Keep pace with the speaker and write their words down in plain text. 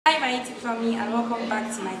family, and welcome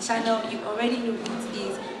back to my channel. You already know who it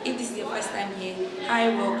is. If this is your first time here, hi,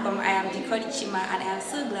 welcome. I am Dikodi Chima and I am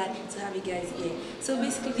so glad to have you guys here. So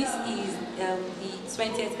basically this is the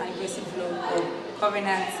 20th anniversary vlog of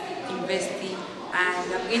Covenant University,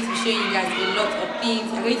 and I'm going to be showing you guys a lot of things.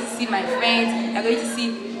 You're going to see my friends, you're going to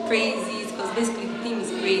see praises, because basically the theme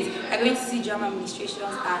is praise. You're going to see drama administrations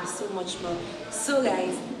and so much more. So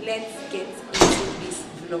guys, let's get into this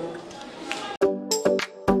vlog.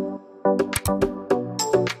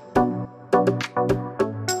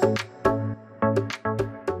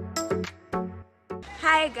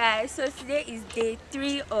 Hi guys, so today is day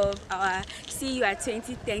 3 of our See You at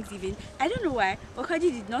 20 Thanksgiving. I don't know why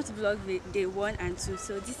Okaji did not vlog day 1 and 2,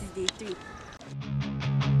 so this is day 3.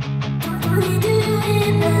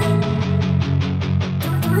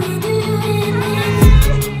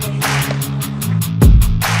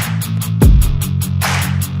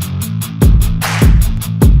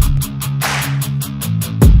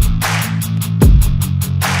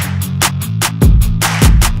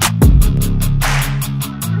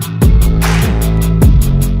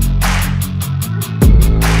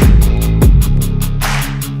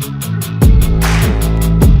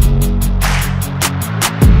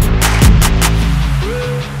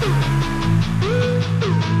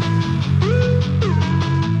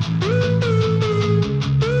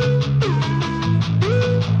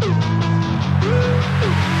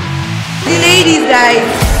 Guys.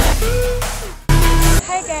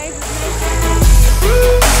 Hi guys,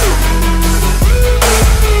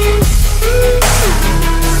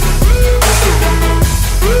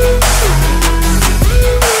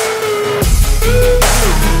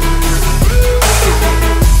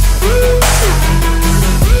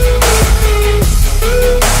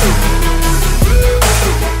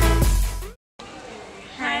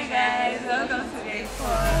 hi guys, welcome to day 4.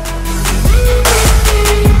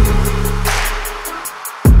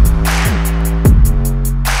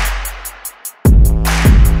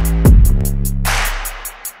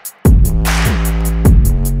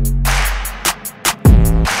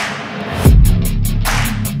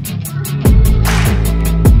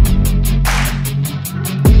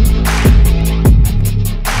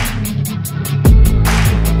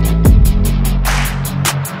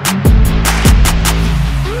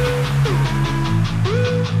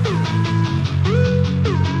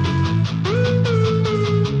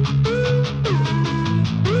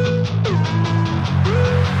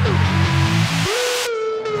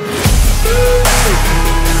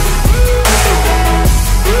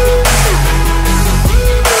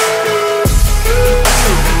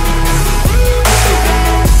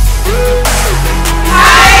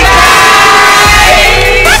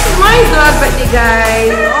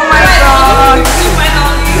 Guys, oh my god,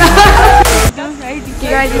 you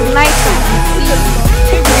guys, it's nice to see you.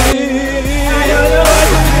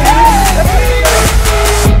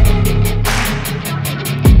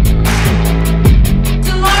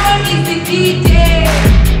 Tomorrow is the D-Day.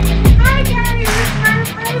 Hi guys, it's my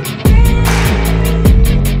first day.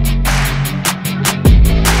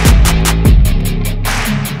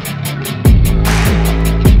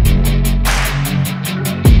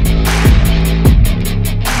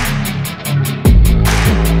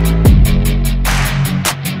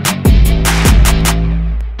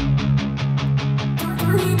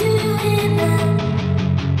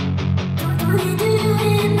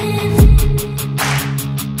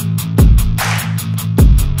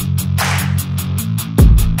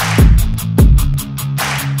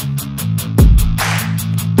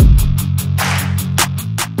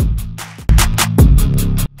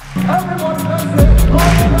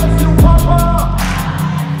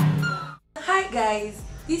 Hi guys,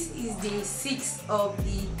 this is day 6 of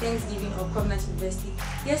the Thanksgiving of Covenant University.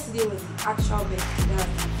 Yesterday was the actual birthday, that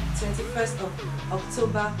was the 21st of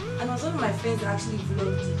October, and it was one of my friends that actually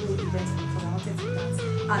vlogged the whole event because I wanted to dance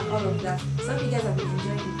and all of that. Some of you guys have been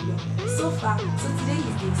enjoying the vlog so far. So today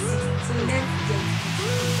is day 6, so let's get into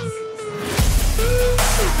it.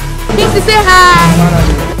 Please to say hi.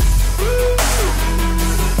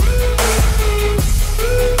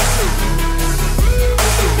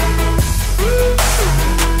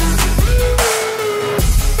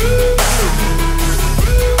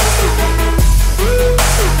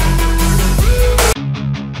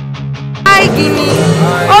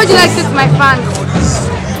 How would you like to my fans?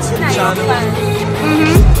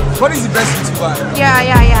 What is the best YouTuber? Yeah,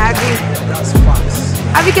 I agree. That's fast.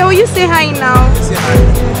 Abike, will you say hi now? Say hi.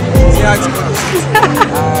 Say hi to us.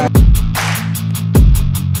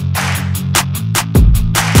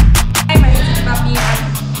 Hi, my name is Papi.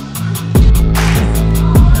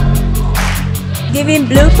 Giving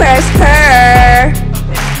bloopers per.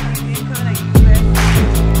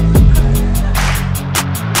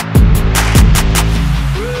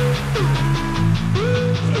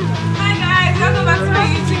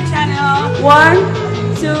 1,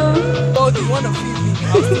 2. Oh, you want to feed me?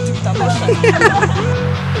 I'll still do it. I'm not shy.